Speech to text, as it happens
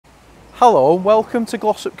Hello and welcome to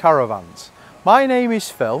Glossop Caravans. My name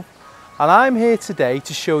is Phil and I'm here today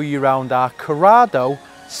to show you around our Carado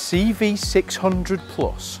CV600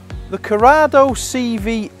 Plus. The Carado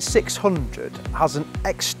CV600 has an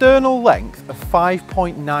external length of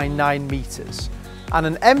 5.99 metres and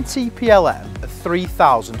an MTPLM of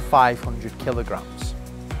 3,500 kilograms.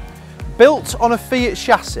 Built on a Fiat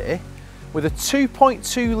chassis with a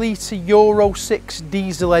 2.2 litre Euro 6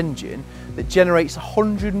 diesel engine that generates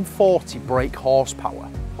 140 brake horsepower.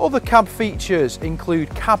 Other cab features include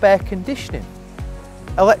cab air conditioning,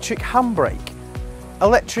 electric handbrake,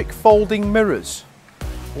 electric folding mirrors,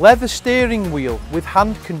 leather steering wheel with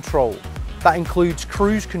hand control that includes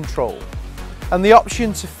cruise control, and the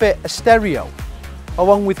option to fit a stereo,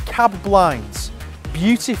 along with cab blinds,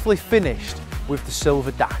 beautifully finished with the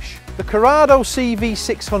silver dash. The Carado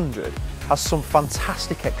CV600 has some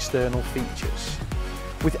fantastic external features,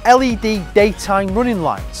 with LED daytime running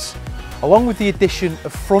lights, along with the addition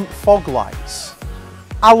of front fog lights,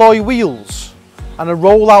 alloy wheels, and a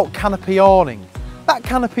roll-out canopy awning. That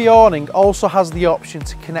canopy awning also has the option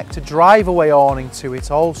to connect a driveway awning to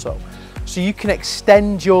it also, so you can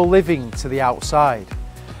extend your living to the outside.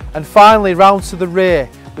 And finally, round to the rear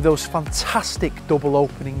with those fantastic double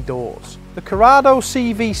opening doors. The Carado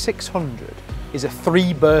CV600 is a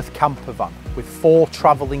 3-berth camper van with 4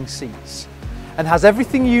 travelling seats and has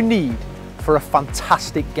everything you need for a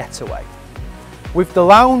fantastic getaway. With the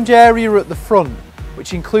lounge area at the front,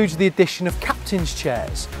 which includes the addition of captain's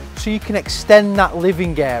chairs, so you can extend that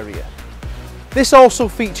living area. This also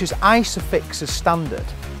features Isofix as standard.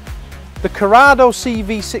 The Carado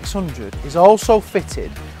CV600 is also fitted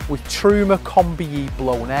with Truma Combi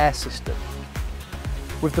blown air system.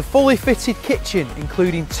 With the fully fitted kitchen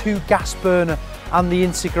including 2 gas burner and the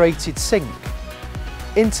integrated sink,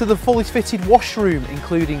 into the fully fitted washroom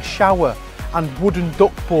including shower and wooden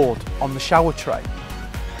duckboard on the shower tray,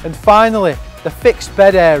 and finally the fixed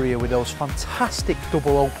bed area with those fantastic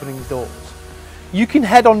double opening doors. You can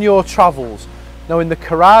head on your travels knowing the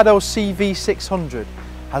Carado CV600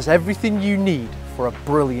 has everything you need for a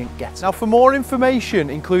brilliant getaway. Now, for more information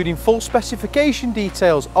including full specification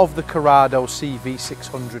details of the Carado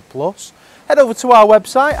CV600 Plus, head over to our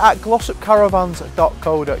website at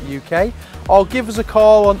glossopcaravans.co.uk or give us a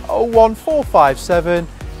call on 01457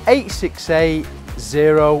 868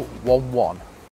 011.